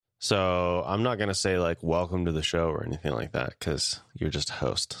So I'm not going to say like, welcome to the show or anything like that, because you're just a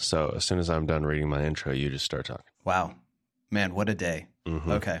host. So as soon as I'm done reading my intro, you just start talking. Wow, man, what a day.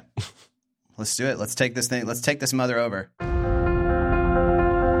 Mm-hmm. Okay, let's do it. Let's take this mother over.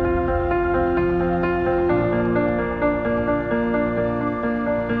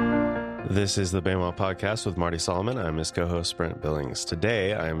 This is the Bama Podcast with Marty Solomon. I'm his co-host, Brent Billings.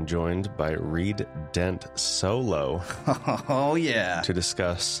 Today, I am joined by Reed Dent solo. Oh, yeah. To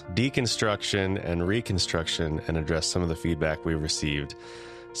discuss deconstruction and reconstruction and address some of the feedback we've received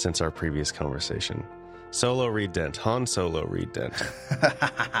since our previous conversation. Solo Reed Dent. Han Solo Reed Dent.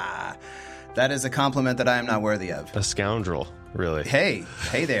 That is a compliment that I am not worthy of. A scoundrel, really. Hey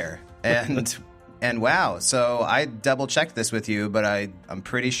there. And wow, so I double-checked this with you, but I'm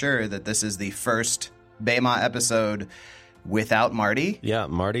pretty sure that this is the first Bema episode without Marty. Yeah,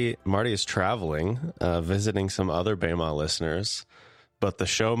 Marty is traveling, visiting some other Bema listeners, but the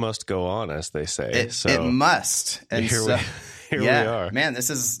show must go on, as they say. It must. And here we are. Man,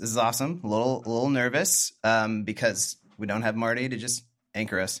 this is awesome. A little nervous because we don't have Marty to just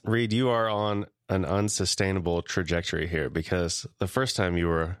anchor us. Reed, you are on an unsustainable trajectory here because the first time you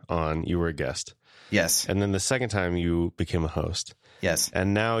were on, you were a guest. Yes. And then the second time you became a host. Yes.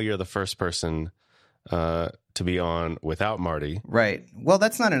 And now you're the first person to be on without Marty. Right. Well,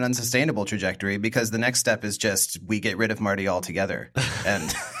 that's not an unsustainable trajectory because the next step is just we get rid of Marty altogether.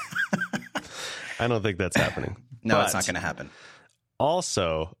 And I don't think that's happening. No, but it's not going to happen.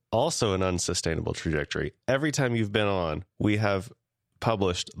 Also an unsustainable trajectory. Every time you've been on, we have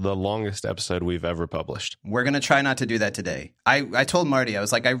published the longest episode we've ever published. We're going to try not to do that today. I told Marty, I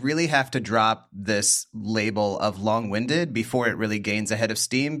was like, I really have to drop this label of long-winded before it really gains a head of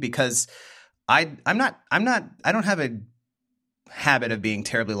steam because I don't have a habit of being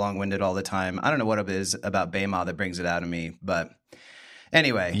terribly long-winded all the time. I don't know what it is about Bema that brings it out of me, but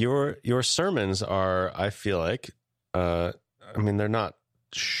anyway. Your sermons are, I feel like, they're not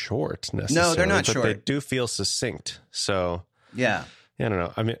short necessarily. No, they're not short. But they do feel succinct. So yeah. I don't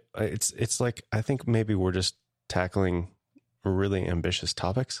know. I mean, it's like, I think maybe we're just tackling really ambitious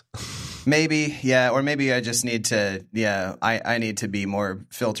topics. Maybe, yeah. Or maybe I just need to, I need to be more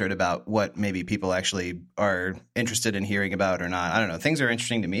filtered about what maybe people actually are interested in hearing about or not. I don't know. Things are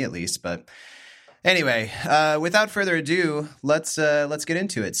interesting to me at least. But anyway, without further ado, let's get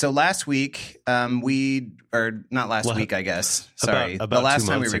into it. So last week, not last week, I guess. Sorry. About the last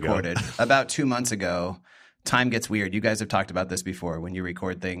time we ago. recorded, about 2 months ago. Time gets weird. You guys have talked about this before when you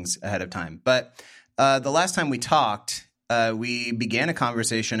record things ahead of time. But the last time we talked, we began a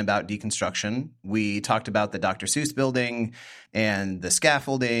conversation about deconstruction. We talked about the Dr. Seuss building and the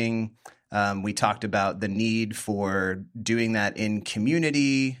scaffolding. We talked about the need for doing that in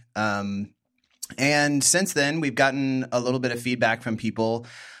community. And since then, we've gotten a little bit of feedback from people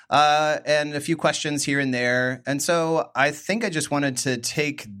and a few questions here and there. And so I think I just wanted to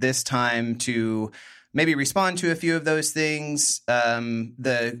take this time to maybe respond to a few of those things.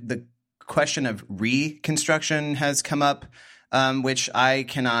 The question of reconstruction has come up, which I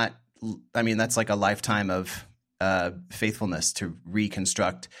cannot. I mean, that's like a lifetime of faithfulness to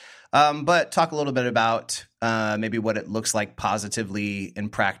reconstruct. But talk a little bit about maybe what it looks like positively in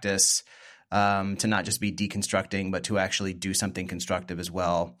practice to not just be deconstructing, but to actually do something constructive as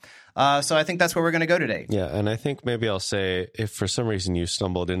well. So I think that's where we're going to go today. Yeah, and I think maybe I'll say if for some reason you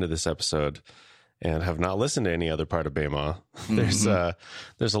stumbled into this episode and have not listened to any other part of Bema, there's a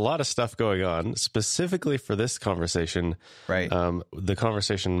lot of stuff going on specifically for this conversation. Right. The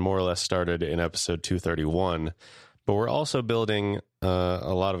conversation more or less started in episode 231, but we're also building a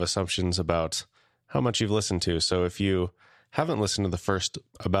lot of assumptions about how much you've listened to. So if you haven't listened to the first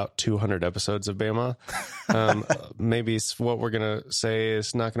about 200 episodes of Bema, maybe what we're going to say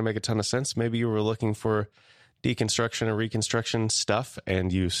is not going to make a ton of sense. Maybe you were looking for deconstruction and reconstruction stuff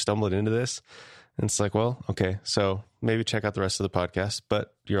and you stumbled into this. And it's like, well, okay, so maybe check out the rest of the podcast,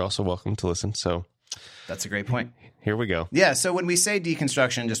 but you're also welcome to listen. So that's a great point. Here we go. Yeah. So when we say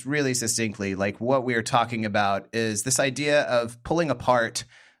deconstruction, just really succinctly, like what we're talking about is this idea of pulling apart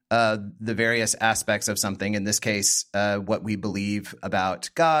the various aspects of something. In this case, what we believe about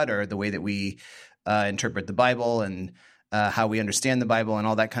God or the way that we interpret the Bible and how we understand the Bible and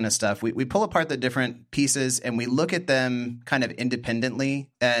all that kind of stuff. We pull apart the different pieces and we look at them kind of independently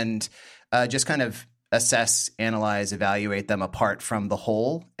and just kind of assess, analyze, evaluate them apart from the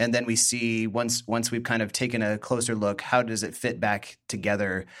whole. And then we see once we've kind of taken a closer look, how does it fit back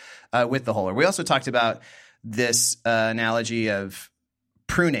together with the whole? Or we also talked about this analogy of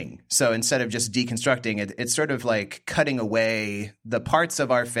pruning. So instead of just deconstructing, it's sort of like cutting away the parts of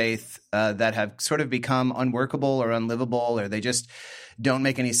our faith that have sort of become unworkable or unlivable, or they just don't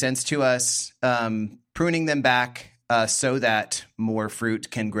make any sense to us, pruning them back so that more fruit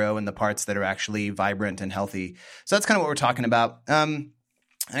can grow in the parts that are actually vibrant and healthy. So that's kind of what we're talking about. And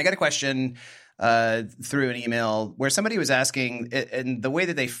I got a question through an email where somebody was asking, and the way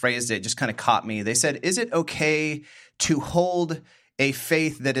that they phrased it just kind of caught me. They said, is it okay to hold a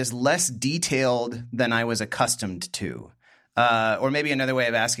faith that is less detailed than I was accustomed to? Or maybe another way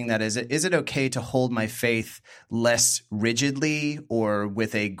of asking that is it okay to hold my faith less rigidly or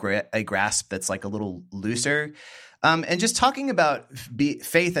with a grasp that's like a little looser? And just talking about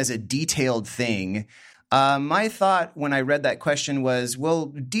faith as a detailed thing, my thought when I read that question was, well,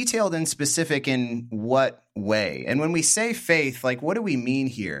 detailed and specific in what way? And when we say faith, like, what do we mean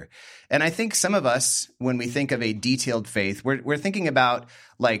here? And I think some of us, when we think of a detailed faith, we're thinking about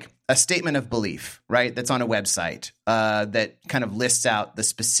like a statement of belief, right? That's on a website that kind of lists out the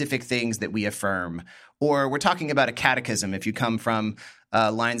specific things that we affirm. Or we're talking about a catechism. If you come from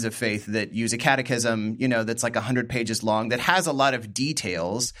lines of faith that use a catechism, that's like 100 pages long, that has a lot of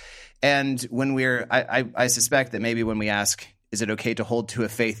details. And when I suspect that maybe when we ask, is it okay to hold to a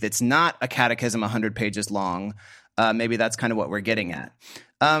faith that's not a catechism 100 pages long, maybe that's kind of what we're getting at.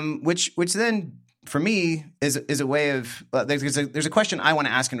 Which then, for me, is a way of there's a question I want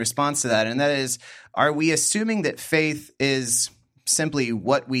to ask in response to that, and that is, are we assuming that faith is simply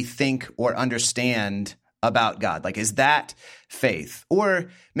what we think or understand about God? Like, is that faith? Or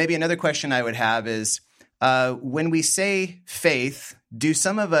maybe another question I would have is, when we say faith, do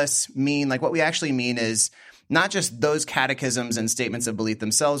some of us mean, like, what we actually mean is not just those catechisms and statements of belief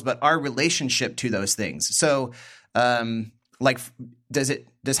themselves, but our relationship to those things? So,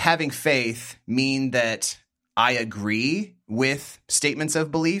 does having faith mean that I agree with statements of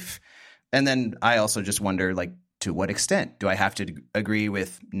belief? And then I also just wonder, like, to what extent? Do I have to agree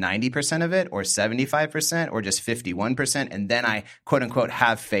with 90% of it, or 75%, or just 51%, and then I, quote unquote,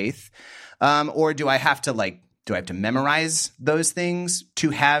 have faith? Or do I have to memorize those things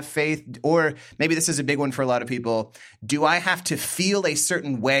to have faith? Or maybe this is a big one for a lot of people. Do I have to feel a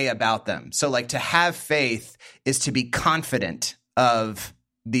certain way about them? So, like, to have faith is to be confident of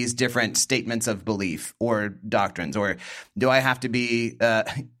these different statements of belief or doctrines. Or do I have to be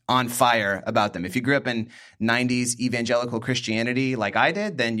on fire about them? If you grew up in 90s evangelical Christianity like I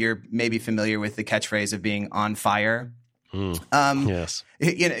did, then you're maybe familiar with the catchphrase of being on fire. Yes.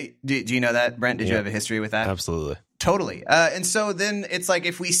 Do you know that, Brent? Did you have a history with that? Absolutely. Totally. And so then it's like,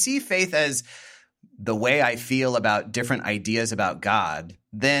 if we see faith as the way I feel about different ideas about God,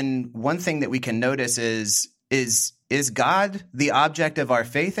 then one thing that we can notice is God the object of our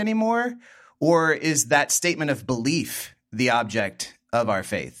faith anymore? Or is that statement of belief the object of our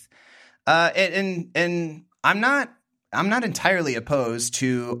faith? And I'm not entirely opposed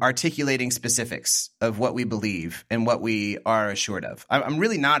to articulating specifics of what we believe and what we are assured of. I'm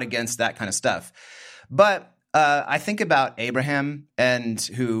really not against that kind of stuff. But I think about Abraham, and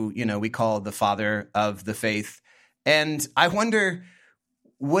who, we call the father of the faith. And I wonder,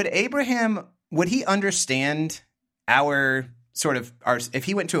 would he understand if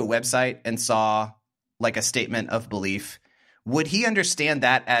he went to a website and saw like a statement of belief, would he understand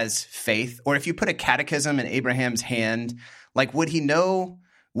that as faith? Or if you put a catechism in Abraham's hand, like, would he know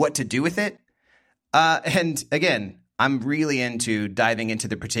what to do with it? And again, I'm really into diving into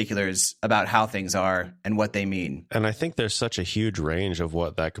the particulars about how things are and what they mean. And I think there's such a huge range of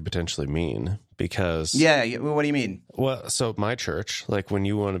what that could potentially mean, because... Yeah, what do you mean? Well, so my church, like, when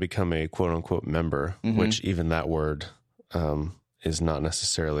you want to become a quote-unquote member, which even that word is not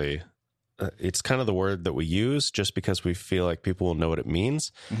necessarily... it's kind of the word that we use just because we feel like people will know what it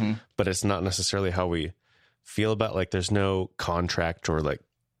means, but it's not necessarily how we feel about, like, there's no contract, or like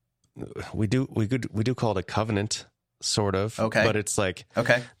we do call it a covenant, sort of. Okay. But it's like,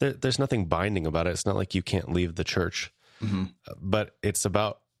 there's nothing binding about it. It's not like you can't leave the church, but it's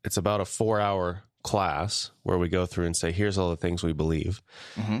about a 4-hour class where we go through and say, here's all the things we believe.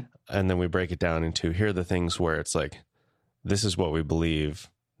 And then we break it down into, here are the things where it's like, this is what we believe,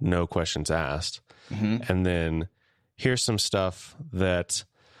 no questions asked. And then here's some stuff that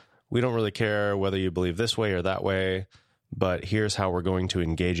we don't really care whether you believe this way or that way, but here's how we're going to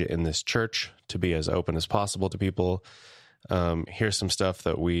engage it in this church to be as open as possible to people. Here's some stuff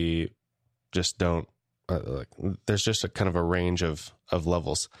that we just don't like. There's just a kind of a range of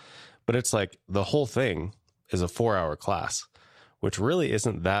levels, but it's like the whole thing is a 4-hour class, which really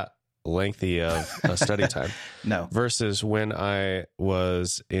isn't that lengthy of a study time. No. Versus when I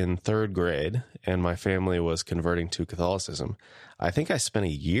was in third grade and my family was converting to Catholicism, I think I spent a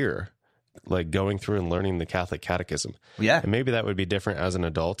year like going through and learning the Catholic Catechism. Yeah. And maybe that would be different as an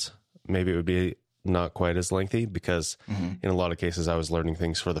adult. Maybe it would be not quite as lengthy because in a lot of cases I was learning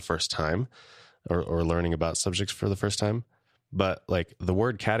things for the first time or learning about subjects for the first time. But like the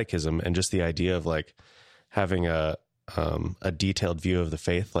word catechism and just the idea of like having a detailed view of the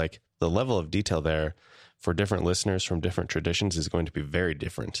faith, like the level of detail there for different listeners from different traditions is going to be very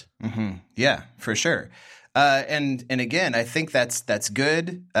different. Yeah, for sure. And again, I think that's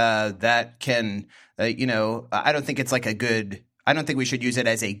good. That can, I don't think it's like I don't think we should use it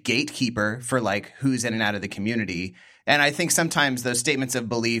as a gatekeeper for like who's in and out of the community. And I think sometimes those statements of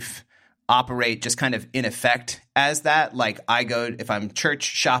belief operate just kind of in effect as that. Like if I'm church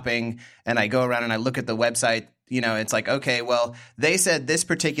shopping and I go around and I look at the website, it's like, okay, well, they said this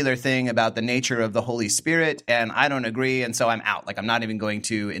particular thing about the nature of the Holy Spirit, and I don't agree, and so I'm out. Like, I'm not even going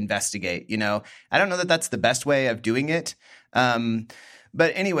to investigate, I don't know that that's the best way of doing it.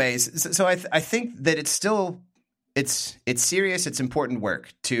 But anyways, so I think that it's still, it's serious, it's important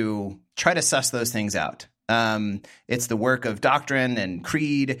work to try to suss those things out. It's the work of doctrine and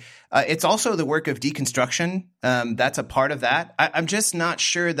creed. It's also the work of deconstruction. That's a part of that. I'm just not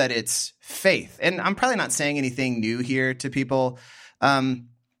sure that it's faith. And I'm probably not saying anything new here to people.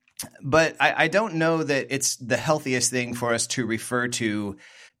 But I don't know that it's the healthiest thing for us to refer to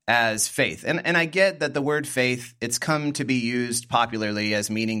as faith. And I get that the word faith, it's come to be used popularly as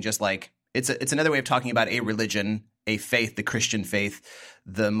meaning just like, it's another way of talking about a religion, a faith, the Christian faith,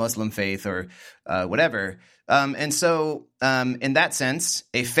 the Muslim faith, or whatever. And so in that sense,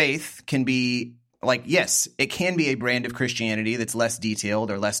 a faith can be like, yes, it can be a brand of Christianity that's less detailed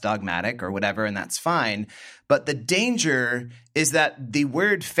or less dogmatic or whatever, and that's fine. But the danger is that the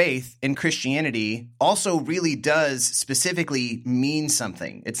word faith in Christianity also really does specifically mean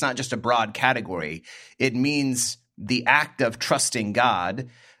something. It's not just a broad category. It means the act of trusting God,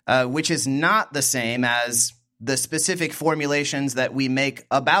 which is not the same as the specific formulations that we make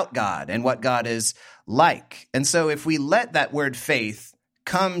about God and what God is like. And so if we let that word faith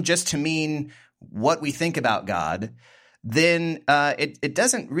come just to mean what we think about God, then it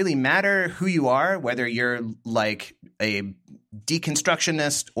doesn't really matter who you are, whether you're like a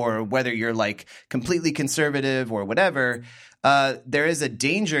deconstructionist or whether you're like completely conservative or whatever. There is a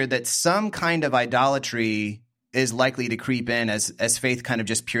danger that some kind of idolatry is likely to creep in as faith kind of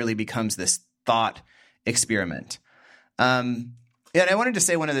just purely becomes this thought experiment. And I wanted to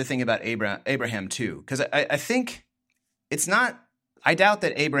say one other thing about Abraham too, because I think it's not, I doubt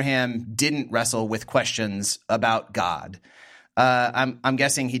that Abraham didn't wrestle with questions about God. I'm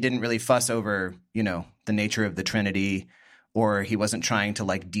guessing he didn't really fuss over, the nature of the Trinity, or he wasn't trying to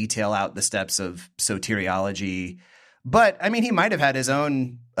like detail out the steps of soteriology. But I mean, he might have had his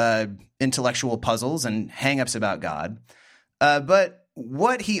own intellectual puzzles and hangups about God. But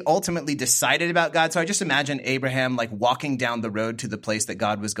what he ultimately decided about God, so I just imagine Abraham like walking down the road to the place that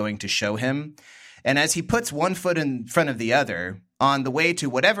God was going to show him. And as he puts one foot in front of the other on the way to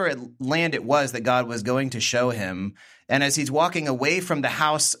whatever land it was that God was going to show him, and as he's walking away from the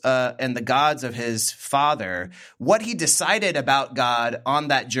house and the gods of his father, what he decided about God on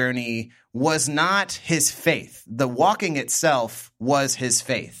that journey was not his faith. The walking itself was his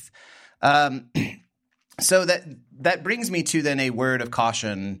faith. So that brings me to then a word of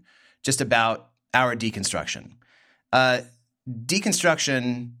caution just about our deconstruction.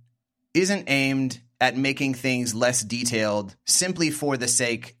 Deconstruction isn't aimed at making things less detailed simply for the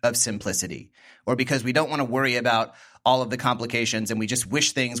sake of simplicity, or because we don't want to worry about all of the complications and we just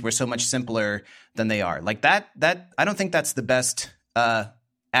wish things were so much simpler than they are. Like that I don't think that's the best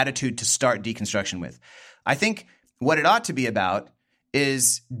attitude to start deconstruction with. I think what it ought to be about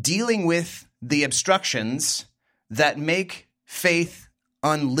is dealing with the obstructions that make faith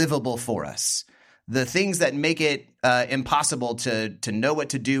unlivable for us, the things that make it impossible to know what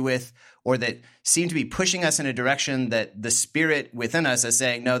to do with, or that seem to be pushing us in a direction that the Spirit within us is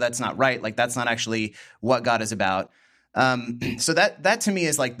saying, no, that's not right. Like, that's not actually what God is about. So that to me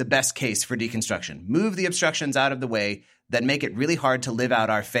is like the best case for deconstruction. Move the obstructions out of the way that make it really hard to live out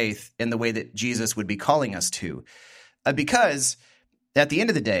our faith in the way that Jesus would be calling us to. Because at the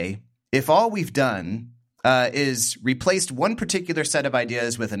end of the day, if all we've done is replaced one particular set of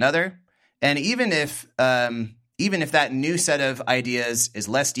ideas with another, and even if that new set of ideas is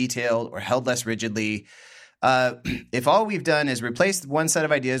less detailed or held less rigidly, if all we've done is replace one set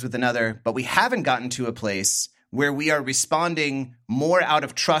of ideas with another, but we haven't gotten to a place where we are responding more out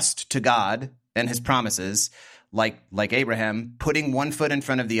of trust to God and his promises, like Abraham, putting one foot in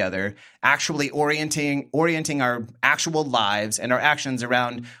front of the other, actually orienting our actual lives and our actions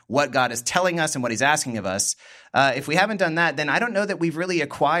around what God is telling us and what he's asking of us. If we haven't done that, then I don't know that we've really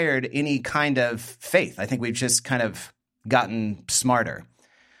acquired any kind of faith. I think we've just kind of gotten smarter.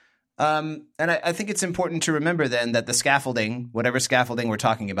 And I think it's important to remember then that the scaffolding, whatever scaffolding we're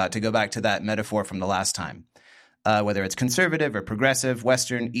talking about, to go back to that metaphor from the last time, whether it's conservative or progressive,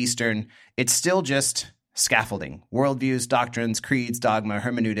 Western, Eastern, it's still just scaffolding. Worldviews, doctrines, creeds, dogma,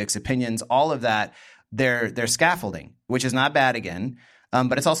 hermeneutics, opinions, all of that, they're scaffolding, which is not bad again,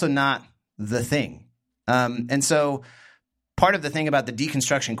 but it's also not the thing. And so part of the thing about the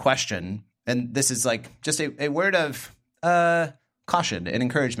deconstruction question, and this is like just a word of caution and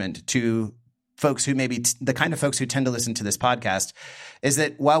encouragement to folks who maybe the kind of folks who tend to listen to this podcast, is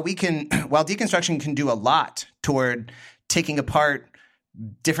that while deconstruction can do a lot toward taking apart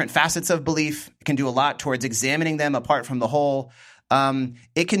different facets of belief, it can do a lot towards examining them apart from the whole.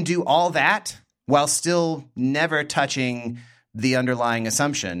 It can do all that while still never touching the underlying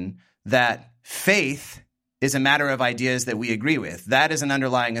assumption that faith is a matter of ideas that we agree with. That is an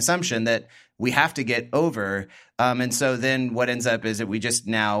underlying assumption that we have to get over. And so then what ends up is that we just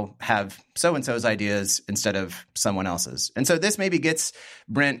now have so-and-so's ideas instead of someone else's. And so this maybe gets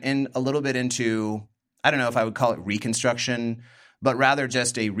Brent in a little bit into, I don't know if I would call it reconstruction, but rather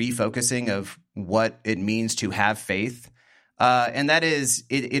just a refocusing of what it means to have faith. And that is,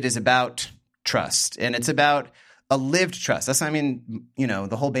 it is about trust. And it's about a lived trust. That's, I mean,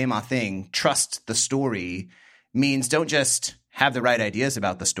 the whole Bema thing, trust the story, means don't just have the right ideas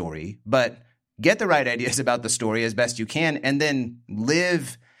about the story, but get the right ideas about the story as best you can, and then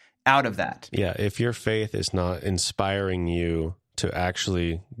live out of that. Yeah, if your faith is not inspiring you to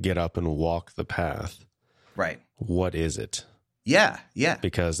actually get up and walk the path, right? What is it? Yeah.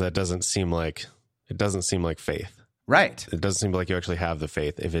 Because that doesn't seem like faith. Right. It doesn't seem like you actually have the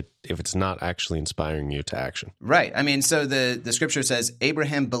faith if it's not actually inspiring you to action. Right. I mean, so the scripture says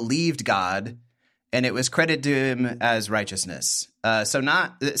Abraham believed God, and it was credited to him as righteousness.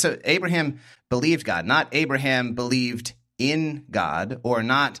 So Abraham believed God, not Abraham believed in God, or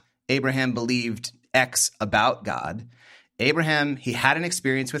not Abraham believed X about God. Abraham, he had an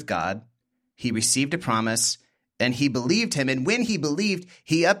experience with God. He received a promise, and he believed him. And when he believed,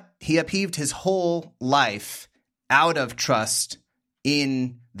 he upheaved his whole life out of trust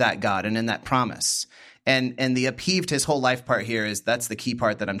in that God and in that promise. And the upheaved his whole life part here that's the key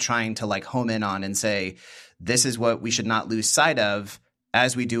part that I'm trying to like home in on and say, this is what we should not lose sight of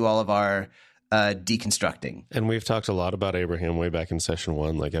as we do all of our deconstructing. And we've talked a lot about Abraham way back in session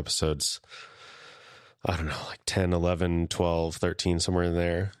 1, like episodes, I don't know, like 10, 11, 12, 13, somewhere in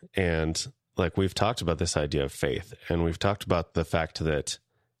there. And like we've talked about this idea of faith, and we've talked about the fact that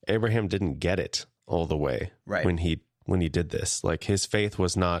Abraham didn't get it all the way right. when he did this. Like his faith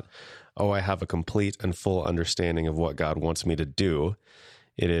was not, oh, I have a complete and full understanding of what God wants me to do.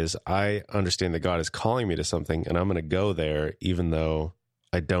 It is, I understand that God is calling me to something, and I'm going to go there even though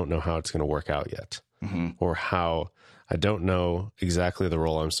I don't know how it's going to work out yet, or how I don't know exactly the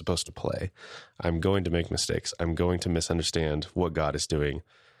role I'm supposed to play. I'm going to make mistakes. I'm going to misunderstand what God is doing,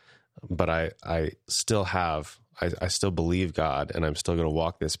 but I still believe God, and I'm still going to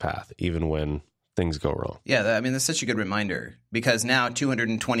walk this path even when things go wrong. Yeah, I mean, that's such a good reminder, because now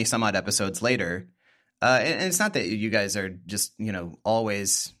 220 some odd episodes later, and it's not that you guys are just,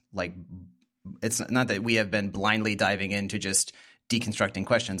 always like, it's not that we have been blindly diving into just deconstructing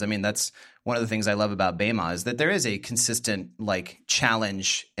questions. I mean, that's one of the things I love about Bema, is that there is a consistent like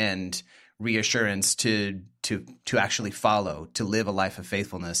challenge and reassurance to actually follow, to live a life of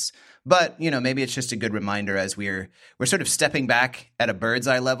faithfulness. But, maybe it's just a good reminder as we're sort of stepping back at a bird's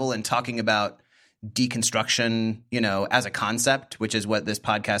eye level and talking about deconstruction, as a concept, which is what this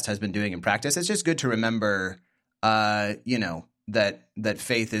podcast has been doing in practice. It's just good to remember, that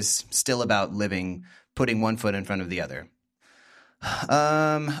faith is still about living, putting one foot in front of the other.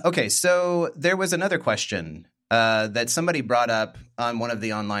 Okay, so there was another question that somebody brought up on one of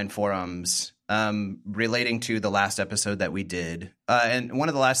the online forums relating to the last episode that we did. And one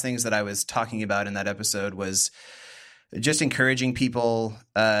of the last things that I was talking about in that episode was just encouraging people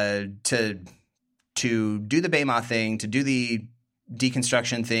to do the Bema thing, to do the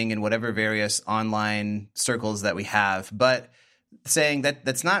deconstruction thing in whatever various online circles that we have, but saying that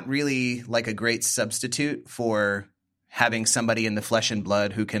that's not really like a great substitute for having somebody in the flesh and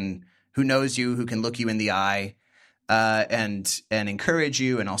blood who knows you, who can look you in the eye, and encourage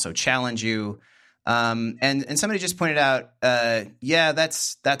you and also challenge you. And somebody just pointed out, yeah,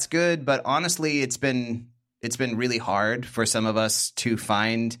 that's good, but honestly, it's been really hard for some of us to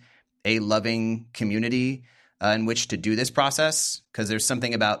find a loving community in which to do this process, because there's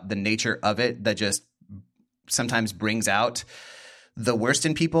something about the nature of it that just sometimes brings out the worst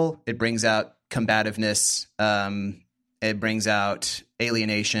in people. It brings out combativeness. It brings out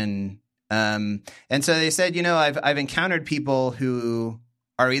alienation. And so they said, I've encountered people who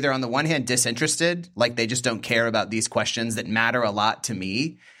are either on the one hand disinterested, like they just don't care about these questions that matter a lot to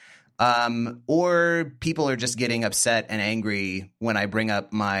me, or people are just getting upset and angry when I bring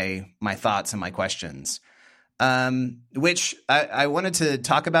up my thoughts and my questions. Which I wanted to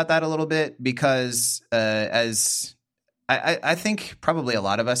talk about that a little bit because as I think probably a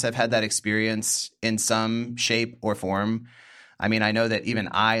lot of us have had that experience in some shape or form. I mean, I know that even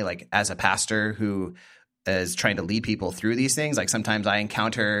I, like as a pastor who is trying to lead people through these things, like sometimes I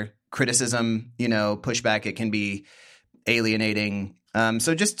encounter criticism, pushback. It can be alienating.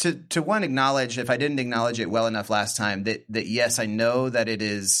 So just to one, acknowledge, if I didn't acknowledge it well enough last time, that yes, I know that it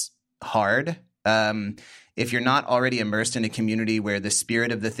is hard. If you're not already immersed in a community where the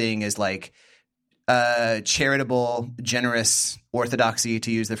spirit of the thing is like charitable, generous orthodoxy,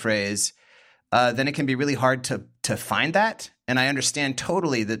 to use the phrase, then it can be really hard to find that. And I understand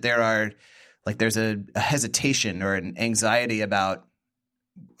totally that there's a hesitation or an anxiety about,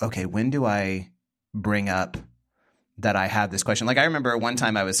 okay, when do I bring up that I have this question? Like I remember one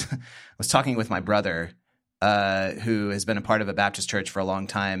time I was talking with my brother, who has been a part of a Baptist church for a long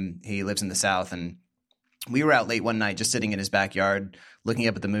time. He lives in the South, and we were out late one night just sitting in his backyard looking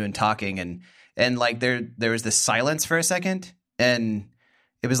up at the moon talking, and like there was this silence for a second, and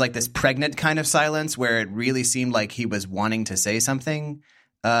it was like this pregnant kind of silence where it really seemed like he was wanting to say something,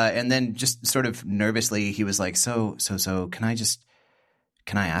 and then just sort of nervously he was like, so can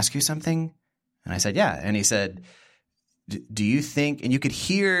I ask you something? And I said, yeah. And he said, do you think, and you could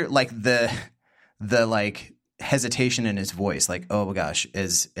hear like the like hesitation in his voice, like, oh my gosh,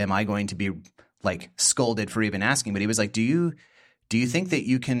 am I going to be like scolded for even asking? But he was like, do you think that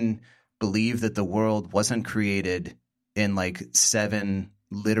you can believe that the world wasn't created in like 7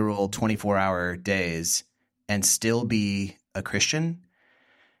 literal 24-hour days and still be a Christian?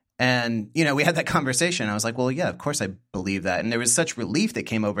 And, we had that conversation. I was like, well, yeah, of course I believe that. And there was such relief that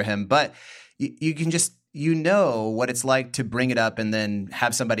came over him. But you can just, what it's like to bring it up and then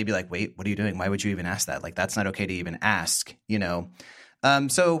have somebody be like, wait, what are you doing? Why would you even ask that? Like, that's not okay to even ask,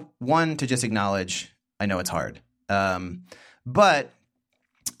 So one, to just acknowledge, I know it's hard. But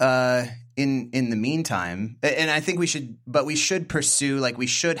in the meantime, and I think we should pursue, like we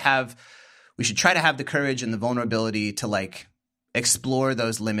should try to have the courage and the vulnerability to like explore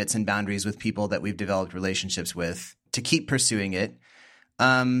those limits and boundaries with people that we've developed relationships with, to keep pursuing it.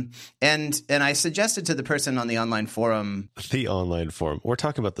 And I suggested to the person on the online forum. The online forum. We're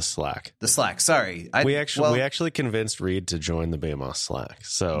talking about the Slack. The Slack. Sorry, we actually convinced Reed to join the BMOS Slack.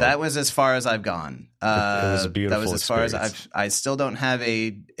 So that was as far as I've gone. It was a beautiful. That was as experience. far as I still don't have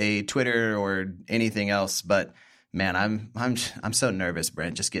a Twitter or anything else, but. Man, I'm so nervous,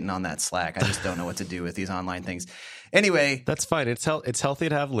 Brent, just getting on that Slack. I just don't know what to do with these online things. Anyway. That's fine. It's healthy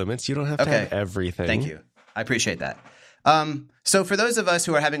to have limits. You don't have to have everything. Thank you. I appreciate that. So for those of us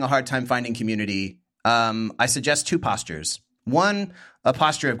who are having a hard time finding community, I suggest 2 postures. One, a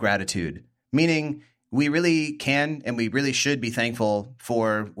posture of gratitude, meaning we really can and we really should be thankful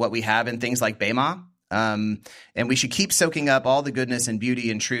for what we have in things like Bema. And we should keep soaking up all the goodness and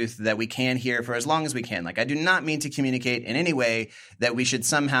beauty and truth that we can here for as long as we can. Like, I do not mean to communicate in any way that we should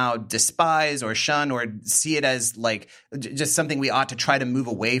somehow despise or shun or see it as like just something we ought to try to move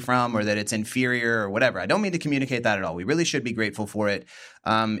away from, or that it's inferior or whatever. I don't mean to communicate that at all. We really should be grateful for it.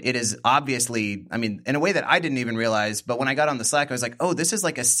 It is obviously, I mean, in a way that I didn't even realize, but when I got on the Slack, I was like, oh, this is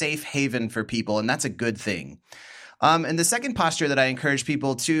like a safe haven for people, and that's a good thing. And the second posture that I encourage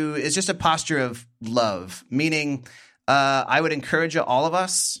people to is just a posture of love, meaning I would encourage all of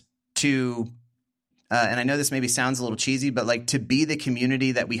us to, and I know this maybe sounds a little cheesy, but like to be the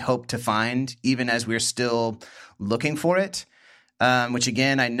community that we hope to find, even as we're still looking for it, which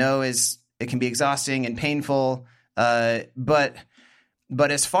again, I know it can be exhausting and painful, but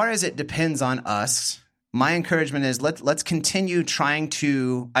as far as it depends on us, my encouragement is let's continue trying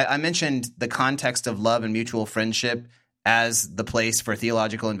to – I mentioned the context of love and mutual friendship as the place for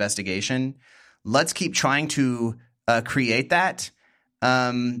theological investigation. Let's keep trying to create that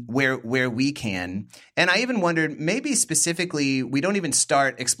where we can. And I even wondered, maybe specifically we don't even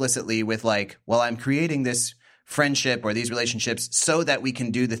start explicitly with like, well, I'm creating this friendship or these relationships so that we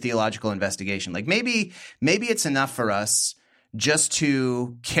can do the theological investigation. Like maybe it's enough for us just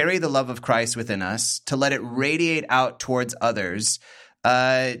to carry the love of Christ within us, to let it radiate out towards others,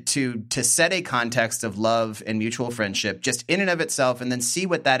 to set a context of love and mutual friendship just in and of itself, and then see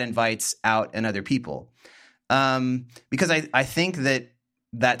what that invites out in other people. Because I think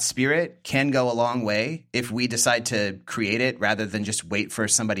that spirit can go a long way if we decide to create it rather than just wait for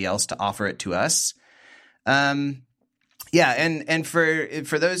somebody else to offer it to us. And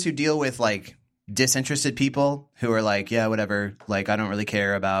for those who deal with like disinterested people who are like, yeah, whatever, like I don't really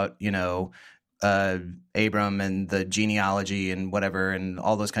care about, Abram and the genealogy and whatever, and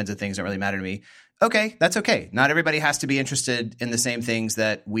all those kinds of things don't really matter to me. Okay, that's okay. Not everybody has to be interested in the same things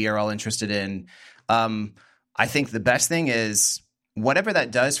that we are all interested in. I think the best thing is whatever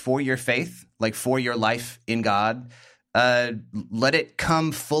that does for your faith, like for your life in God, let it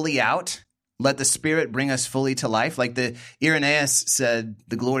come fully out. Let the Spirit bring us fully to life. Like the Irenaeus said,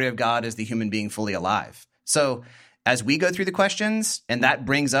 the glory of God is the human being fully alive. So as we go through the questions and that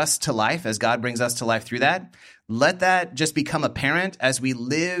brings us to life, as God brings us to life through that, let that just become apparent as we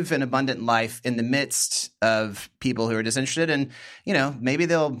live an abundant life in the midst of people who are disinterested. And, maybe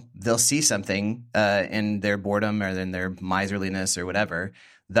they'll see something in their boredom or in their miserliness or whatever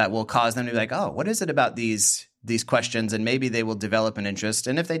that will cause them to be like, oh, what is it about these questions? And maybe they will develop an interest.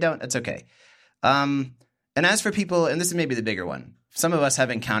 And if they don't, it's okay. And as for people, and this is maybe the bigger one, some of us have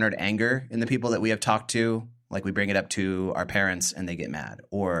encountered anger in the people that we have talked to. Like we bring it up to our parents and they get mad,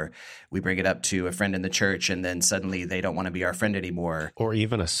 or we bring it up to a friend in the church and then suddenly they don't want to be our friend anymore. Or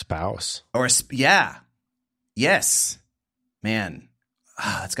even a spouse. Yes. Man,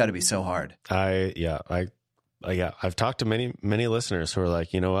 it's got to be so hard. I've talked to many listeners who are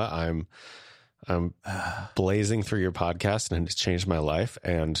like, you know what, I'm blazing through your podcast and it's changed my life,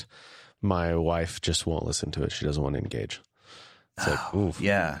 and my wife just won't listen to it. She doesn't want to engage. It's like, oof.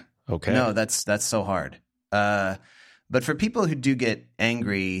 Yeah. Okay. No, that's so hard. But for people who do get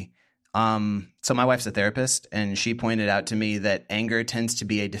angry, so my wife's a therapist, and she pointed out to me that anger tends to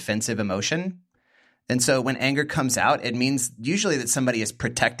be a defensive emotion. And so when anger comes out, it means usually that somebody is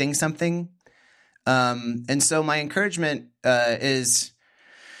protecting something. And so my encouragement is,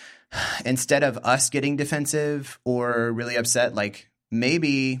 instead of us getting defensive or really upset, like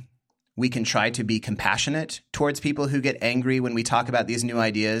maybe we can try to be compassionate towards people who get angry when we talk about these new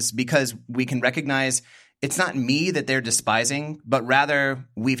ideas, because we can recognize it's not me that they're despising, but rather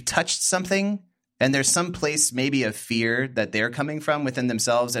we've touched something and there's some place maybe of fear that they're coming from within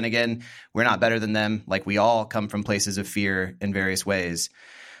themselves. And again, we're not better than them. Like we all come from places of fear in various ways.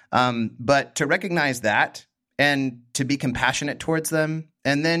 But to recognize that and to be compassionate towards them,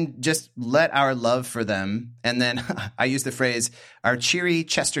 and then just let our love for them. And then I use the phrase, our cheery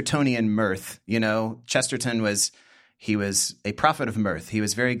Chestertonian mirth. Chesterton was a prophet of mirth. He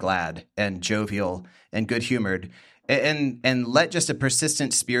was very glad and jovial and good-humored. And let just a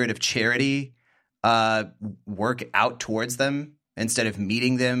persistent spirit of charity work out towards them instead of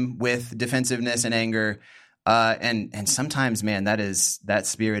meeting them with defensiveness and anger. And sometimes, man, that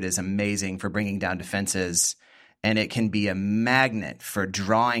spirit is amazing for bringing down defenses. And it can be a magnet for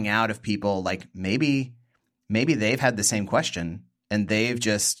drawing out of people, like maybe they've had the same question and they've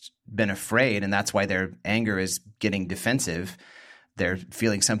just been afraid, and that's why their anger is getting defensive. They're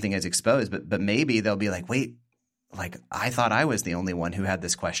feeling something is exposed, but maybe they'll be like, wait, like I thought I was the only one who had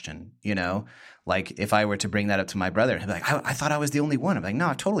this question, Like if I were to bring that up to my brother, he'd be like, I thought I was the only one. I'm like, no,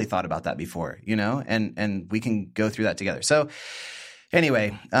 I've totally thought about that before, and we can go through that together. So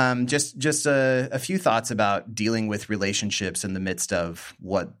anyway, just a few thoughts about dealing with relationships in the midst of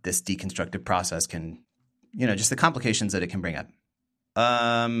what this deconstructive process can, just the complications that it can bring up.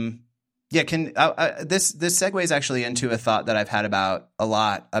 This segues actually into a thought that I've had a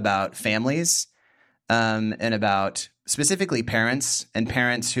lot about families, and about specifically parents and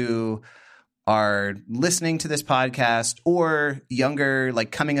parents who are listening to this podcast, or younger,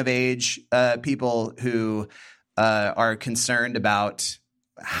 like coming of age people who are concerned about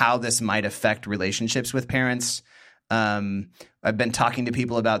how this might affect relationships with parents. I've been talking to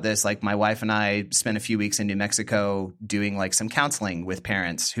people about this. Like my wife and I spent a few weeks in New Mexico doing like some counseling with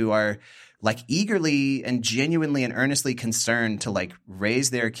parents who are like eagerly and genuinely and earnestly concerned to like raise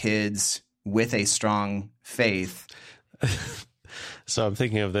their kids with a strong faith. So I'm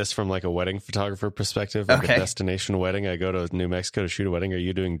thinking of this from like a wedding photographer perspective, like okay. A destination wedding. I go to New Mexico to shoot a wedding. Are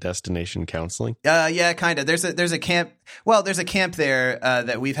you doing destination counseling? Yeah, kind of. There's a camp. Well, there's a camp there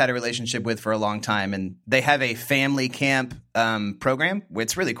that we've had a relationship with for a long time, and they have a family camp program.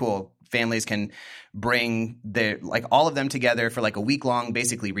 It's really cool. Families can bring all of them together for like a week long,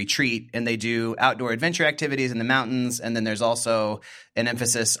 basically retreat, and they do outdoor adventure activities in the mountains. And then there's also an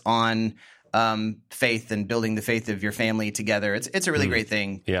emphasis on faith and building the faith of your family together. It's a really great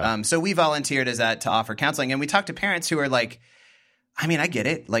thing. Yeah. So we volunteered as that to offer counseling, and we talked to parents who are like, I mean, I get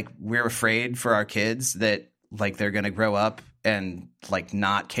it. Like we're afraid for our kids that like they're going to grow up and like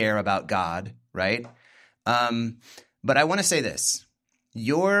not care about God. Right. But I want to say this.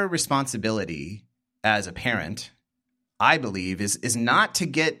 Your responsibility as a parent, I believe, is not to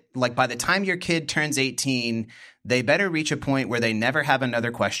get, like, by the time your kid turns 18, they better reach a point where they never have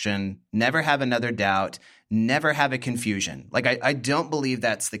another question, never have another doubt, never have a confusion. Like, I don't believe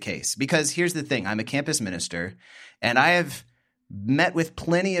that's the case. Because here's the thing. I'm a campus minister, and I have met with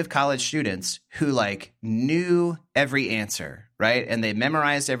plenty of college students who, like, knew every answer, right? And they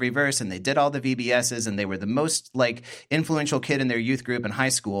memorized every verse, and they did all the VBSs, and they were the most, like, influential kid in their youth group in high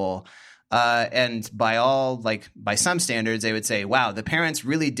school. And by some standards, they would say, wow, the parents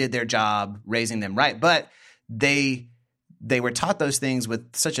really did their job raising them right. But they were taught those things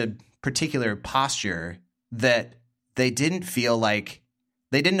with such a particular posture that they didn't feel like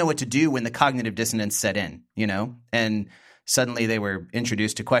they didn't know what to do when the cognitive dissonance set in, you know? And suddenly they were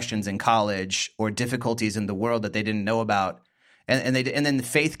introduced to questions in college or difficulties in the world that they didn't know about. And then the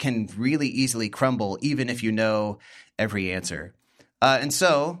faith can really easily crumble, even if you know every answer. And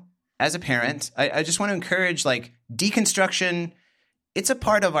so, as a parent, I just want to encourage, like, deconstruction. It's a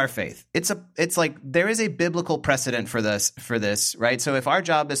part of our faith. It's like there is a biblical precedent for this, right? So if our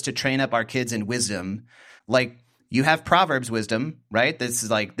job is to train up our kids in wisdom, like, you have Proverbs wisdom, right? This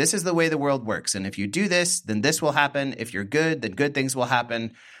is the way the world works. And if you do this, then this will happen. If you're good, then good things will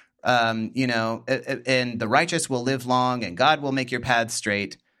happen. And the righteous will live long, and God will make your paths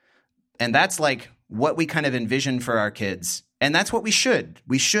straight. And that's, like, what we kind of envision for our kids. And that's what we should.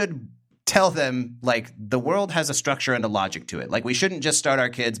 We should tell them, like, the world has a structure and a logic to it. Like, we shouldn't just start our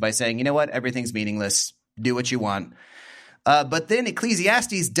kids by saying, you know what, everything's meaningless. Do what you want. But then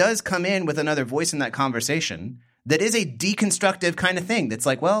Ecclesiastes does come in with another voice in that conversation that is a deconstructive kind of thing. That's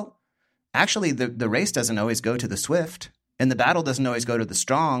like, well, actually, the race doesn't always go to the swift, and the battle doesn't always go to the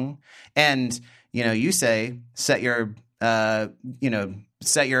strong. And, you say, set your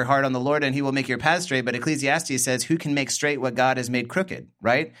heart on the Lord and he will make your path straight. But Ecclesiastes says, who can make straight what God has made crooked,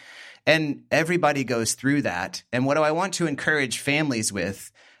 right? And everybody goes through that. And what do I want to encourage families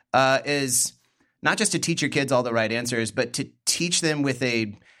with is not just to teach your kids all the right answers, but to teach them with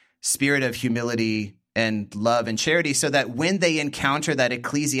a spirit of humility and love and charity, so that when they encounter that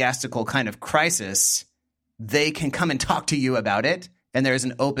ecclesiastical kind of crisis, they can come and talk to you about it. And there's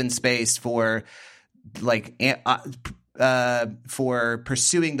an open space for, like, for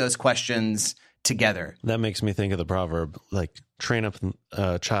pursuing those questions together. That makes me think of the proverb, like, train up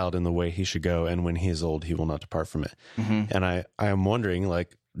a child in the way he should go, and when he is old, he will not depart from it. Mm-hmm. And I am wondering,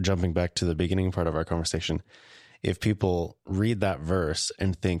 like, jumping back to the beginning part of our conversation, if people read that verse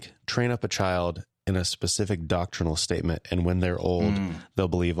and think, train up a child in a specific doctrinal statement, and when they're old, they'll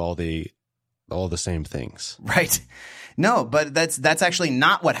believe all the same things. Right. No, but that's actually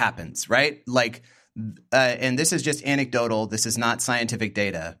not what happens, right? Like, and this is just anecdotal. This is not scientific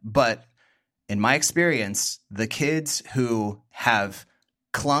data, but in my experience, the kids who have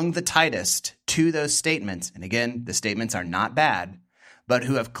clung the tightest to those statements, and again, the statements are not bad, but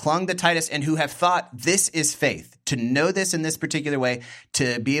who have clung the tightest and who have thought this is faith, to know this in this particular way,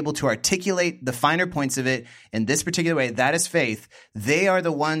 to be able to articulate the finer points of it in this particular way, that is faith. They are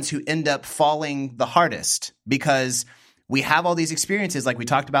the ones who end up falling the hardest, because we have all these experiences like we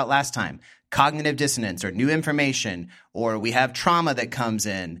talked about last time, cognitive dissonance or new information, or we have trauma that comes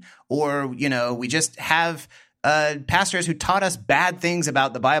in, or, we just have pastors who taught us bad things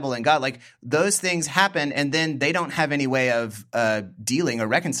about the Bible and God. Like, those things happen, and then they don't have any way of dealing or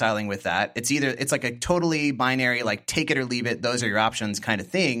reconciling with that. It's like a totally binary, like, take it or leave it, those are your options kind of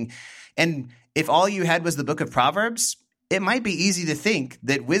thing. And if all you had was the book of Proverbs, it might be easy to think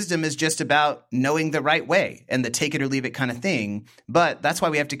that wisdom is just about knowing the right way and the take it or leave it kind of thing. But that's why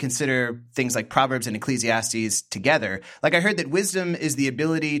we have to consider things like Proverbs and Ecclesiastes together. Like, I heard that wisdom is the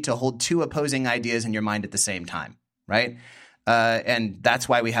ability to hold two opposing ideas in your mind at the same time, right? And that's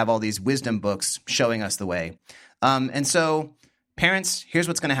why we have all these wisdom books showing us the way. And so, parents, here's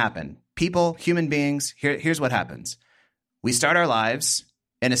what's going to happen. People, human beings, here's what happens. We start our lives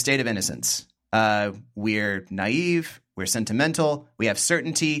in a state of innocence. We're naive. We're sentimental. We have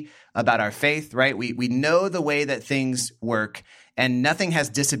certainty about our faith, right? We know the way that things work, and nothing has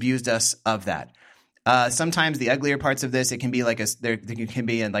disabused us of that. Sometimes the uglier parts of this, it can be like there can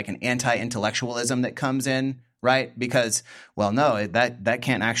be like an anti-intellectualism that comes in, right? Because, well, no, that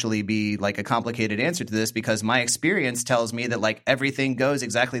can't actually be like a complicated answer to this, because my experience tells me that, like, everything goes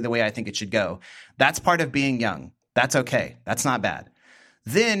exactly the way I think it should go. That's part of being young. That's okay. That's not bad.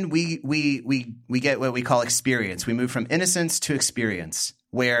 Then we get what we call experience. We move from innocence to experience,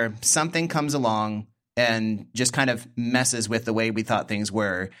 where something comes along and just kind of messes with the way we thought things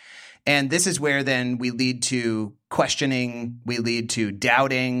were. And this is where then we lead to questioning, we lead to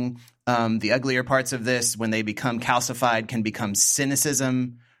doubting, The uglier parts of this, when they become calcified, can become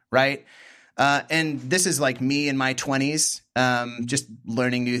cynicism, right? And this is like me in my 20s, just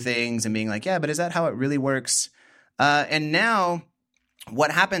learning new things and being like, yeah, but is that how it really works? And now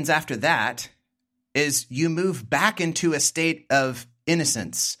what happens after that is you move back into a state of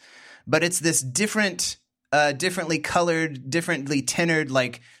innocence, but it's this differently colored, differently tenored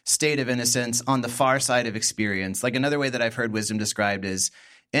like state of innocence on the far side of experience. Like another way that I've heard wisdom described is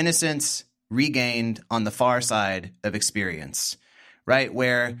innocence regained on the far side of experience, right?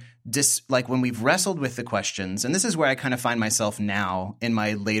 Where like when we've wrestled with the questions, and this is where I kind of find myself now in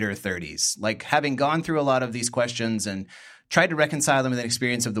my later 30s, like having gone through a lot of these questions and tried to reconcile them with an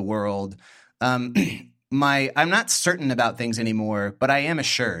experience of the world. I'm not certain about things anymore, but I am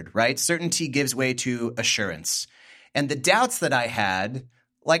assured, right? Certainty gives way to assurance. And the doubts that I had,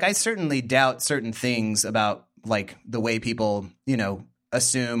 like I certainly doubt certain things about like the way people,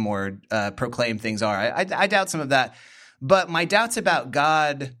 assume or proclaim things are. I doubt some of that. But my doubts about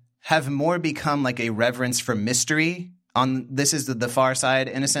God have more become like a reverence for mystery. This is the far side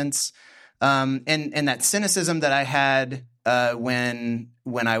innocence. And that cynicism that I had when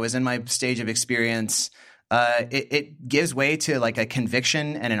I was in my stage of experience, it gives way to like a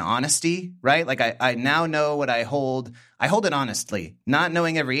conviction and an honesty, right? Like I now know what I hold. I hold it honestly, not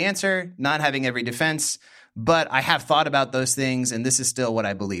knowing every answer, not having every defense, but I have thought about those things, and this is still what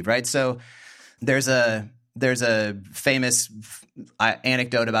I believe, right? So there's a famous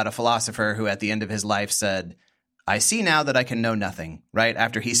anecdote about a philosopher who at the end of his life said, I see now that I can know nothing, right?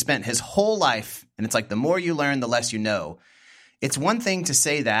 After he spent his whole life, and it's like the more you learn, the less you know. It's one thing to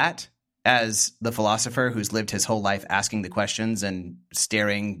say that as the philosopher who's lived his whole life asking the questions and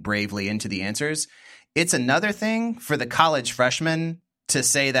staring bravely into the answers. It's another thing for the college freshman to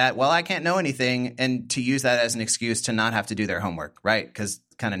say that, well, I can't know anything, and to use that as an excuse to not have to do their homework, right? Because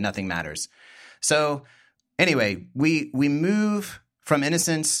kind of nothing matters. So anyway, we move from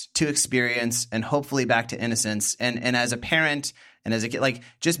innocence to experience and hopefully back to innocence. And as a parent and as a kid, like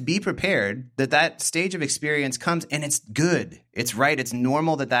just be prepared that stage of experience comes, and it's good. It's right. It's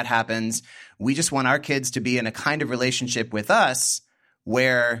normal that happens. We just want our kids to be in a kind of relationship with us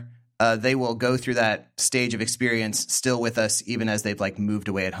where they will go through that stage of experience still with us, even as they've like moved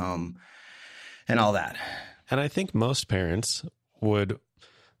away at home and all that. And I think most parents would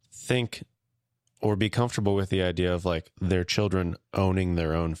think or be comfortable with the idea of like their children owning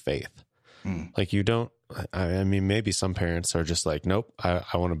their own faith. Like you don't, I mean, maybe some parents are just like, nope, I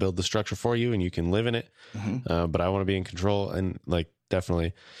want to build the structure for you and you can live in it. But I want to be in control, and like,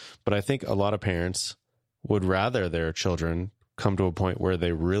 definitely. But I think a lot of parents would rather their children come to a point where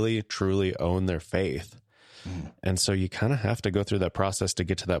they really, truly own their faith. And so you kind of have to go through that process to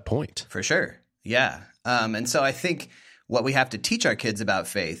get to that point. For sure. Yeah. And so I think what we have to teach our kids about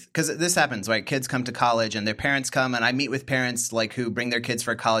faith, because this happens, right? Kids come to college and their parents come, and I meet with parents like who bring their kids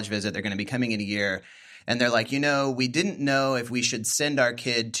for a college visit. They're going to be coming in a year, and they're like, we didn't know if we should send our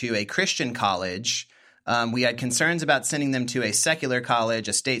kid to a Christian college. We had concerns about sending them to a secular college,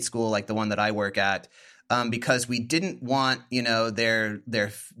 a state school like the one that I work at, because we didn't want,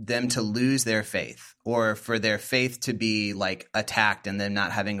 them to lose their faith, or for their faith to be like attacked and them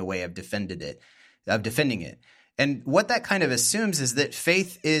not having a way of defending it. And what that kind of assumes is that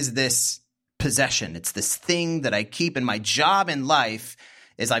faith is this possession. It's this thing that I keep, and my job in life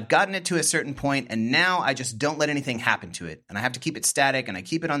is I've gotten it to a certain point, and now I just don't let anything happen to it. And I have to keep it static, and I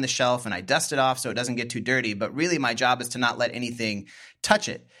keep it on the shelf, and I dust it off so it doesn't get too dirty. But really my job is to not let anything touch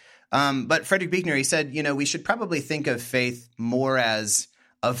it. But Frederick Buechner, he said, we should probably think of faith more as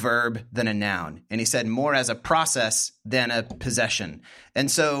a verb than a noun. And he said more as a process than a possession.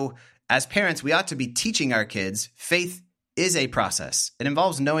 And so as parents, we ought to be teaching our kids faith is a process. It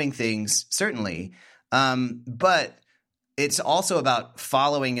involves knowing things, certainly, but it's also about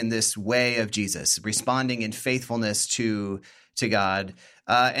following in this way of Jesus, responding in faithfulness to God,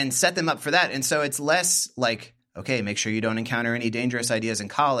 and set them up for that. And so it's less like, okay, make sure you don't encounter any dangerous ideas in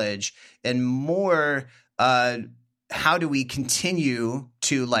college, and more, how do we continue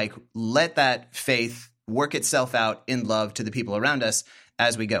to like let that faith work itself out in love to the people around us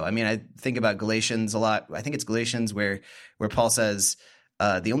as we go. I mean, I think about Galatians a lot. I think it's Galatians where Paul says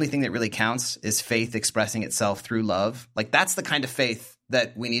the only thing that really counts is faith expressing itself through love. Like that's the kind of faith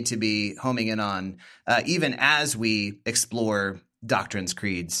that we need to be homing in on, even as we explore doctrines,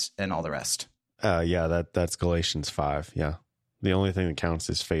 creeds, and all the rest. That's Galatians 5. Yeah. The only thing that counts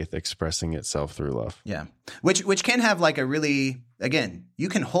is faith expressing itself through love. Yeah. Which can have like a really, again, you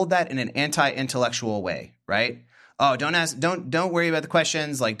can hold that in an anti-intellectual way, right? oh, don't worry about the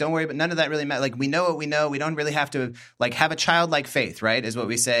questions. Like, don't worry about none of that really matters. Like, we know what we know. We don't really have to like have a childlike faith, right? Is what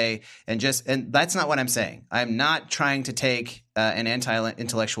we say. And that's not what I'm saying. I'm not trying to take an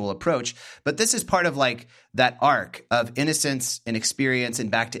anti-intellectual approach, but this is part of like that arc of innocence and experience and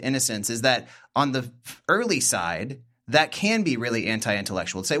back to innocence, is that on the early side, that can be really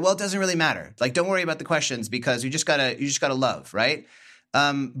anti-intellectual. To say, well, it doesn't really matter. Like, don't worry about the questions because you just gotta love, right?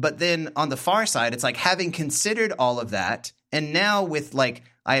 But then on the far side, it's like having considered all of that, and now with like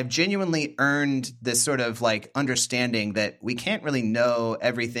I have genuinely earned this sort of like understanding that we can't really know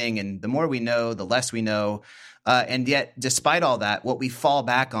everything, and the more we know, the less we know. And yet, despite all that, what we fall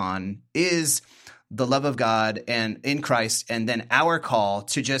back on is the love of God and in Christ, and then our call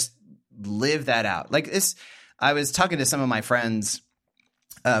to just live that out. Like this, I was talking to some of my friends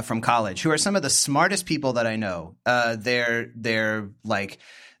from college, who are some of the smartest people that I know. They're like,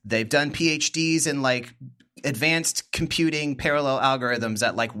 they've done PhDs in like advanced computing parallel algorithms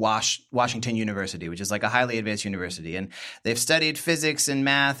at like Washington University, which is like a highly advanced university. And they've studied physics and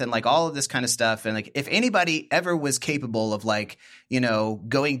math and like all of this kind of stuff. And like, if anybody ever was capable of like,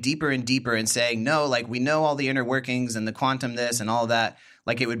 going deeper and deeper and saying, no, like we know all the inner workings and the quantum this and all of that,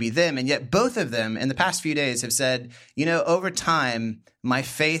 like it would be them. And yet both of them in the past few days have said, over time, my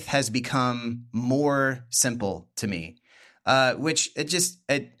faith has become more simple to me, which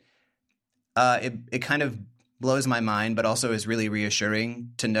it kind of blows my mind, but also is really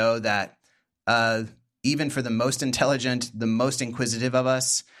reassuring to know that even for the most intelligent, the most inquisitive of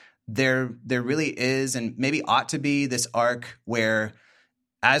us, there really is, and maybe ought to be, this arc where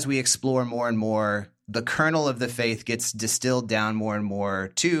as we explore more and more, the kernel of the faith gets distilled down more and more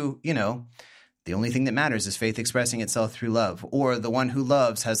to, the only thing that matters is faith expressing itself through love, or the one who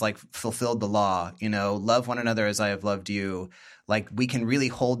loves has like fulfilled the law, love one another as I have loved you. Like we can really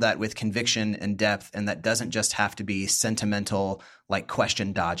hold that with conviction and depth, and that doesn't just have to be sentimental, like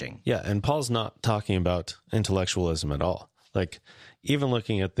question dodging. Yeah, and Paul's not talking about intellectualism at all. Like even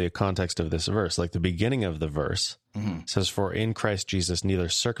looking at the context of this verse, like the beginning of the verse says, "For in Christ Jesus, neither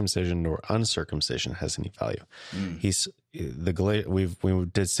circumcision nor uncircumcision has any value." We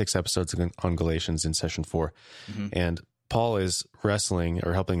did 6 episodes on Galatians in session 4, and Paul is wrestling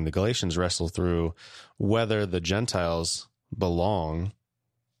or helping the Galatians wrestle through whether the Gentiles belong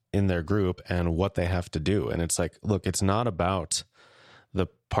in their group and what they have to do. And it's like, look, it's not about the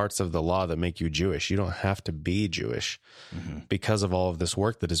parts of the law that make you Jewish. You don't have to be Jewish. Because of all of this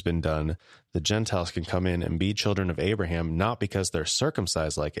work that has been done, the Gentiles can come in and be children of Abraham, not because they're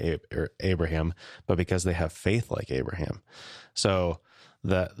circumcised like Abraham, but because they have faith like Abraham. So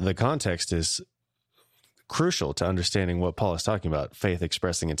the context is crucial to understanding what Paul is talking about, faith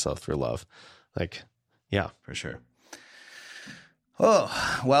expressing itself through love. Like, yeah, for sure.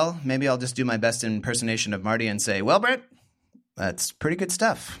 Oh, well, maybe I'll just do my best impersonation of Marty and say, well, Brett, that's pretty good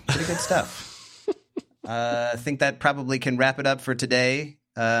stuff. I think that probably can wrap it up for today.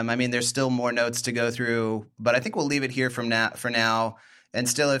 I mean, there's still more notes to go through, but I think we'll leave it here for now. And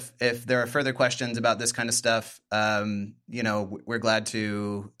still, if there are further questions about this kind of stuff, we're glad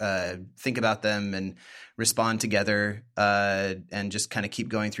to think about them and respond together and just kind of keep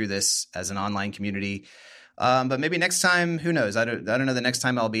going through this as an online community. But maybe next time, who knows? I don't know the next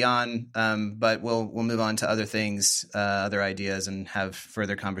time I'll be on, but we'll move on to other things, other ideas, and have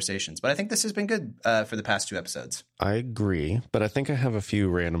further conversations. But I think this has been good for the past 2 episodes. I agree, but I think I have a few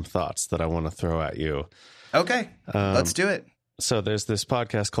random thoughts that I want to throw at you. Okay, let's do it. So there's this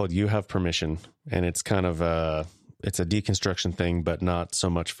podcast called You Have Permission, and it's kind of it's a deconstruction thing, but not so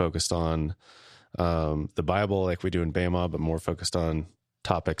much focused on the Bible like we do in Bama, but more focused on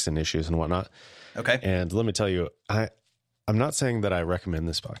topics and issues and whatnot. Okay. And let me tell you, I'm not saying that I recommend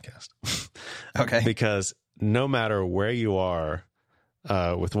this podcast. Okay. Because no matter where you are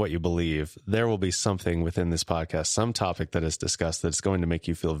with what you believe, there will be something within this podcast, some topic that is discussed that's going to make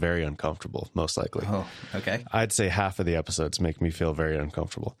you feel very uncomfortable, most likely. Oh, okay. I'd say half of the episodes make me feel very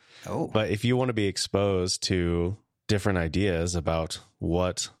uncomfortable. Oh. But if you want to be exposed to different ideas about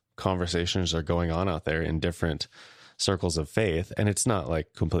what conversations are going on out there in different circles of faith, and it's not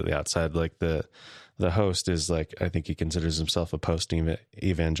like completely outside, like the host is like, I think he considers himself a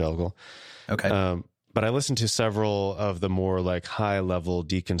post-evangelical. Okay. But I listened to several of the more like high level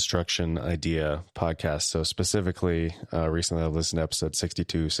deconstruction idea podcasts. So specifically, recently I listened to episode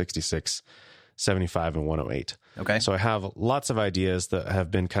 62, 66, 75, and 108. Okay. So I have lots of ideas that have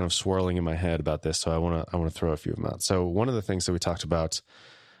been kind of swirling in my head about this. So I want to throw a few of them out. So one of the things that we talked about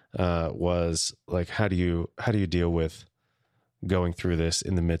was like, how do you deal with going through this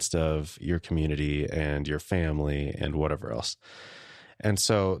in the midst of your community and your family and whatever else? And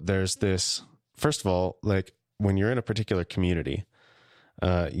so there's this, first of all, like when you're in a particular community,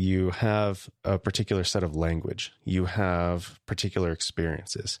 you have a particular set of language, you have particular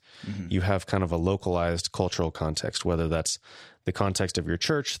experiences, you have kind of a localized cultural context, whether that's the context of your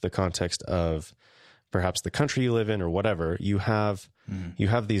church, the context of perhaps the country you live in, or whatever. You have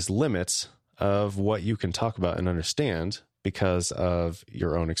these limits of what you can talk about and understand because of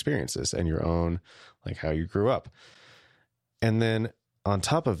your own experiences and your own, like, how you grew up. And then on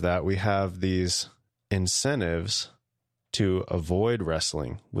top of that, we have these incentives to avoid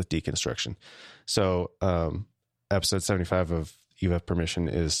wrestling with deconstruction. So episode 75 of You Have Permission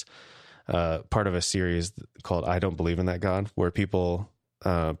is part of a series called I Don't Believe in That God, where people,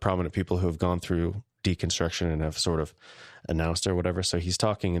 prominent people who have gone through deconstruction and have sort of announced or whatever. So he's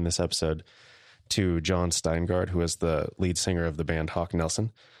talking in this episode to John Steingard, who is the lead singer of the band Hawk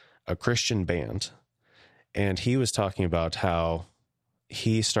Nelson, a Christian band. And he was talking about how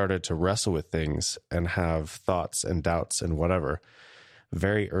he started to wrestle with things and have thoughts and doubts and whatever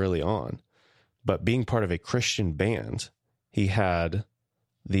very early on. But being part of a Christian band, he had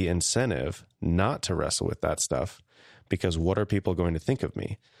the incentive not to wrestle with that stuff, because what are people going to think of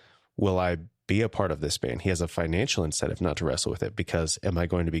me? Will I be a part of this band? He has a financial incentive not to wrestle with it, because am I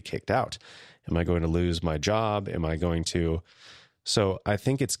going to be kicked out? Am I going to lose my job? Am I going to... So I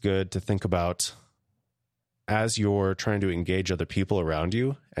think it's good to think about, as you're trying to engage other people around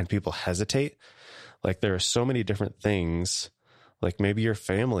you and people hesitate, like, there are so many different things. Like, maybe your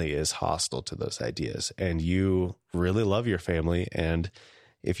family is hostile to those ideas and you really love your family. And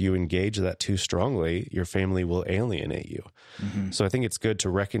if you engage that too strongly, your family will alienate you. So I think it's good to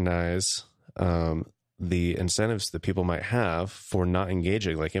recognize the incentives that people might have for not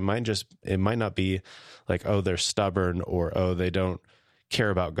engaging. Like, it might not be like, oh, they're stubborn, or, oh, they don't care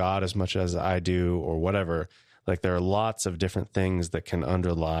about God as much as I do, or whatever. Like, there are lots of different things that can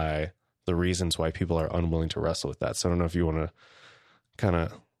underlie the reasons why people are unwilling to wrestle with that. So I don't know if you want to kind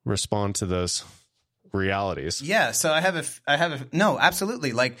of respond to those realities. Yeah. So no,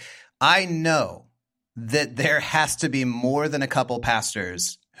 absolutely. Like, I know that there has to be more than a couple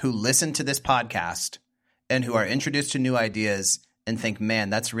pastors who listen to this podcast and who are introduced to new ideas and think, man,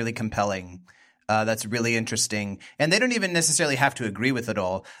 that's really compelling. That's really interesting. And they don't even necessarily have to agree with it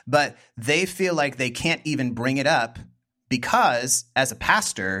all, but they feel like they can't even bring it up because, as a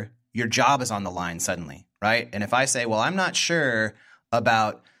pastor, your job is on the line suddenly, right? And if I say, well, I'm not sure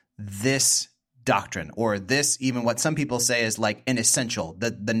about this doctrine, or this, even what some people say is like an essential,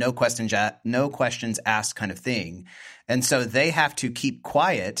 the no questions asked kind of thing. And so they have to keep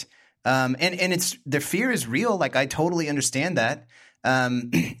quiet. And it's, their fear is real. Like, I totally understand that.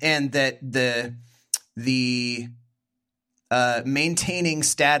 And that the maintaining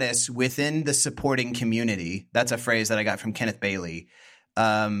status within the supporting community, that's a phrase that I got from Kenneth Bailey.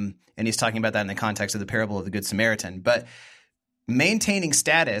 And he's talking about that in the context of the parable of the Good Samaritan. But maintaining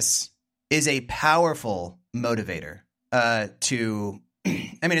status is a powerful motivator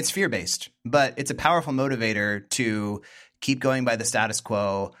it's fear-based, but it's a powerful motivator to keep going by the status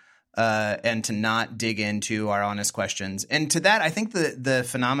quo, and to not dig into our honest questions. And to that, I think the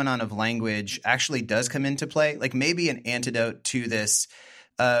phenomenon of language actually does come into play. Like, maybe an antidote to this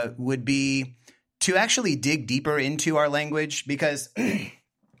would be to actually dig deeper into our language, because,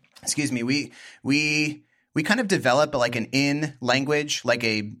 excuse me, we kind of develop like an in language, like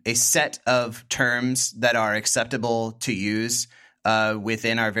a set of terms that are acceptable to use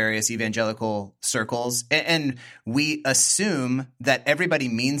within our various evangelical circles. And we assume that everybody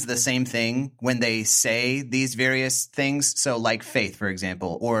means the same thing when they say these various things. So like faith, for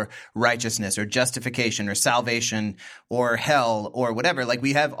example, or righteousness, or justification, or salvation, or hell, or whatever. Like,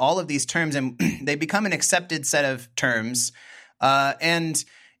 we have all of these terms and they become an accepted set of terms. And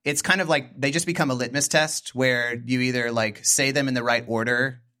it's kind of like they just become a litmus test where you either like say them in the right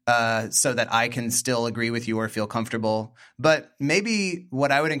order so that I can still agree with you or feel comfortable. But maybe what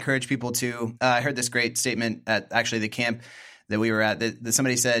I would encourage people to, I heard this great statement at actually the camp that we were at, that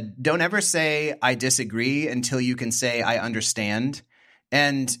somebody said, don't ever say I disagree until you can say I understand.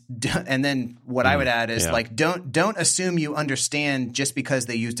 And then what I would add is like, don't assume you understand just because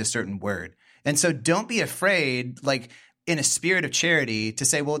they used a certain word. And so don't be afraid, like, in a spirit of charity, to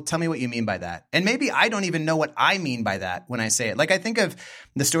say, well, tell me what you mean by that. And maybe I don't even know what I mean by that when I say it. Like, I think of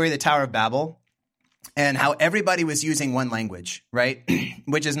the story of the Tower of Babel and how everybody was using one language, right?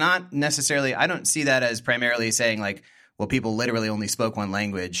 Which is not necessarily, I don't see that as primarily saying like, well, people literally only spoke one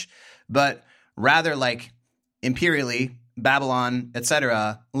language, but rather like imperially, Babylon,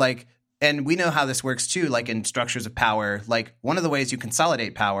 etc. Like, and we know how this works too, like in structures of power. Like, one of the ways you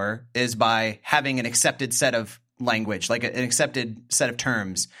consolidate power is by having an accepted set of language, like an accepted set of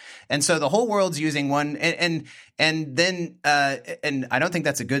terms. And so the whole world's using one, and then I don't think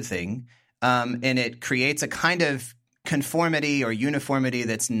that's a good thing. And it creates a kind of conformity or uniformity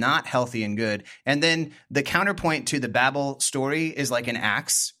that's not healthy and good. And then the counterpoint to the Babel story is like in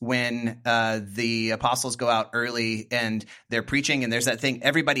Acts when the apostles go out early and they're preaching, and there's that thing,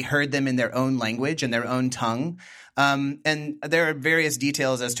 everybody heard them in their own language and their own tongue. And there are various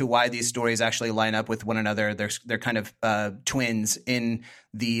details as to why these stories actually line up with one another. They're kind of twins in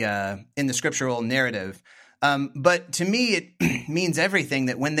the scriptural narrative. But to me, it means everything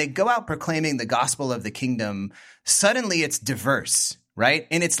that when they go out proclaiming the gospel of the kingdom, suddenly it's diverse, right?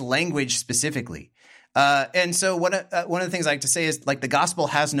 In its language specifically. And so one of the things I like to say is, like, the gospel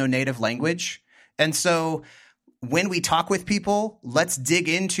has no native language. And so when we talk with people, let's dig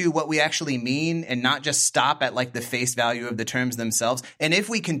into what we actually mean and not just stop at like the face value of the terms themselves. And if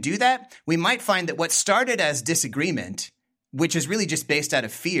we can do that, we might find that what started as disagreement, which is really just based out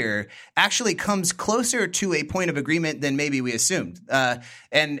of fear, actually comes closer to a point of agreement than maybe we assumed.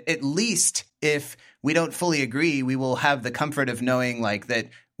 And at least if we don't fully agree, we will have the comfort of knowing like that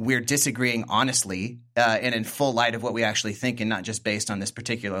we're disagreeing honestly and in full light of what we actually think, and not just based on this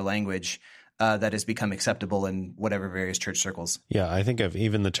particular language that has become acceptable in whatever various church circles. Yeah, I think of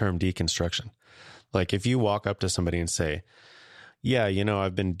even the term deconstruction. Like if you walk up to somebody and say, yeah,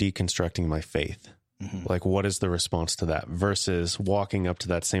 I've been deconstructing my faith. Mm-hmm. Like, what is the response to that? Versus walking up to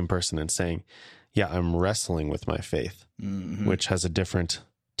that same person and saying, yeah, I'm wrestling with my faith, mm-hmm. which has a different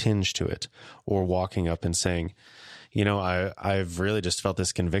tinge to it. Or walking up and saying, I've really just felt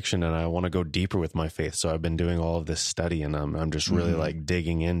this conviction and I want to go deeper with my faith. So I've been doing all of this study and I'm just really mm-hmm. like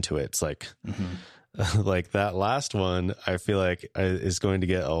digging into it. It's like, mm-hmm. like that last one, I feel like is going to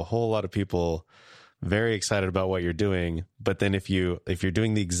get a whole lot of people very excited about what you're doing. But then if you're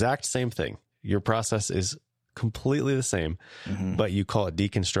doing the exact same thing, your process is completely the same, mm-hmm. but you call it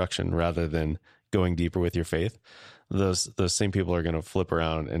deconstruction rather than going deeper with your faith, those same people are going to flip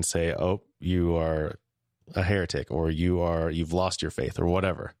around and say, oh, you are a heretic, or you've lost your faith, or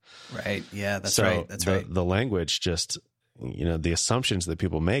whatever. Right. Yeah, that's right. That's right. The language just, the assumptions that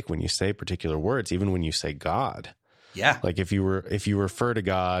people make when you say particular words, even when you say God. Yeah. Like if you refer to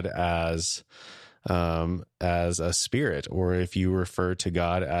God as a spirit, or if you refer to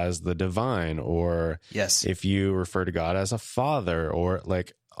God as the divine, or yes, if you refer to God as a father, or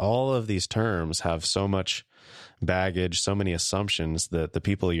like all of these terms have so much baggage, so many assumptions that the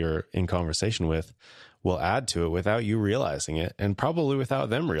people you're in conversation with will add to it without you realizing it, and probably without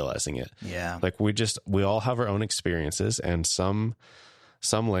them realizing it. Yeah. Like we all have our own experiences, and some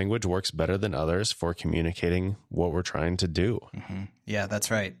language works better than others for communicating what we're trying to do. Mm-hmm. Yeah, that's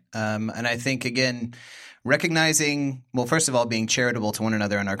right. And I think, again, recognizing, well, first of all, being charitable to one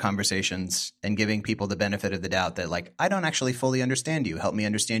another in our conversations and giving people the benefit of the doubt that, like, I don't actually fully understand you. Help me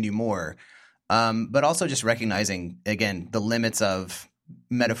understand you more. But also just recognizing, again, the limits of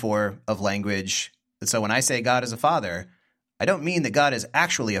metaphor, of language. So when I say God is a father, I don't mean that God is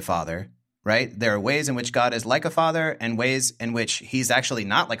actually a father. Right? There are ways in which God is like a father and ways in which he's actually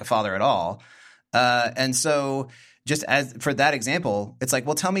not like a father at all. And so just as for that example, it's like,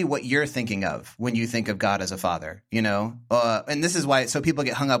 well, tell me what you're thinking of when you think of God as a father, and this is why, so people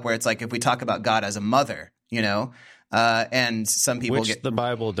get hung up where it's like, if we talk about God as a mother, and some people Which the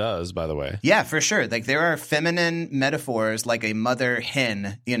Bible does, by the way. Yeah, for sure. Like there are feminine metaphors, like a mother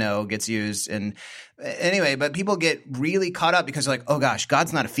hen, gets used. And anyway, but people get really caught up because they're like, oh gosh,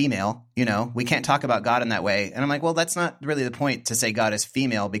 God's not a female. We can't talk about God in that way. And I'm like, well, that's not really the point to say God is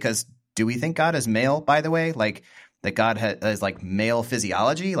female, because do we think God is male, by the way? Like that God has like male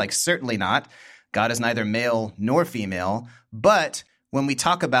physiology? Like certainly not. God is neither male nor female. But when we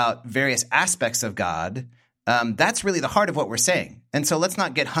talk about various aspects of God, that's really the heart of what we're saying. And so let's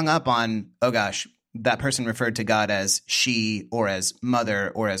not get hung up on, oh gosh, that person referred to God as she or as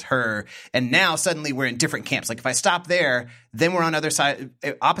mother or as her. And now suddenly we're in different camps. Like if I stop there, then we're on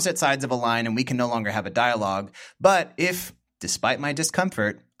opposite sides of a line and we can no longer have a dialogue. But if, despite my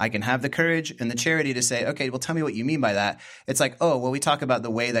discomfort, I can have the courage and the charity to say, okay, well, tell me what you mean by that. It's like, oh, well, we talk about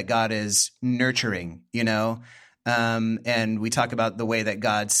the way that God is nurturing, and we talk about the way that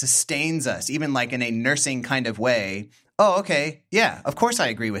God sustains us, even like in a nursing kind of way. Oh, okay. Yeah, of course I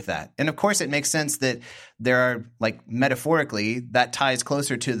agree with that. And of course it makes sense that there are, like, metaphorically, that ties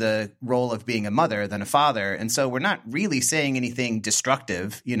closer to the role of being a mother than a father. And so we're not really saying anything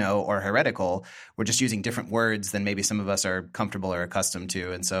destructive, or heretical. We're just using different words than maybe some of us are comfortable or accustomed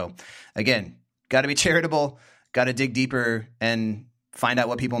to. And so, again, got to be charitable, got to dig deeper and find out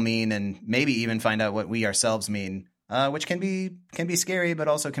what people mean, and maybe even find out what we ourselves mean, which can be scary, but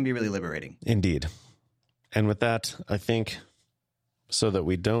also can be really liberating. Indeed. And with that, I think so that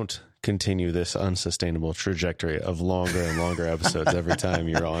we don't continue this unsustainable trajectory of longer and longer episodes every time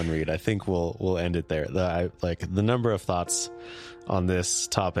you're on Read, I think we'll end it there. The number of thoughts on this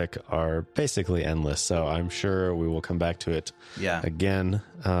topic are basically endless, so I'm sure we will come back to it again.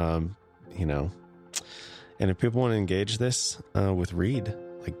 And if people want to engage this with Read,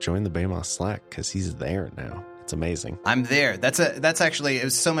 like join the BEMA Slack, because he's there now. It's amazing. I'm there. That's actually, it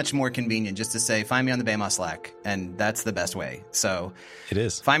was so much more convenient just to say, find me on the BEMA Slack, and that's the best way. So it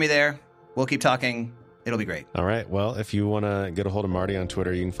is. Find me there. We'll keep talking. It'll be great. All right. Well, if you want to get a hold of Marty on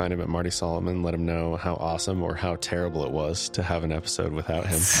Twitter, you can find him at Marty Solomon. Let him know how awesome or how terrible it was to have an episode without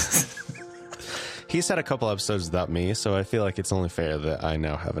him. He's had a couple episodes without me, so I feel like it's only fair that I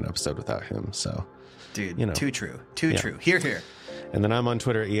now have an episode without him. So, dude, too true. Too true. Here. And then I'm on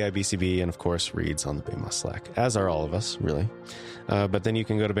Twitter, EIBCB, and of course, Reed's on the BEMA Slack, as are all of us, really. But then you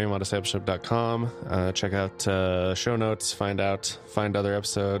can go to BEMADiscipleship.com, check out show notes, find other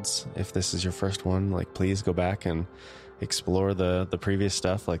episodes. If this is your first one, like, please go back and explore the previous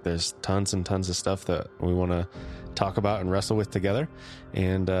stuff. Like, there's tons and tons of stuff that we want to talk about and wrestle with together.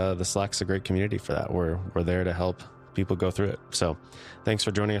 And the Slack's a great community for that. We're there to help people go through it. So thanks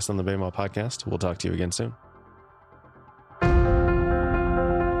for joining us on the BEMA podcast. We'll talk to you again soon.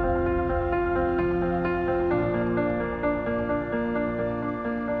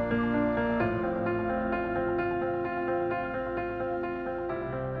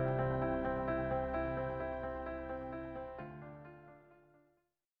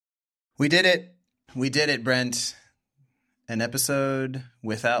 We did it. We did it, Brent. An episode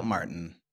without Martin.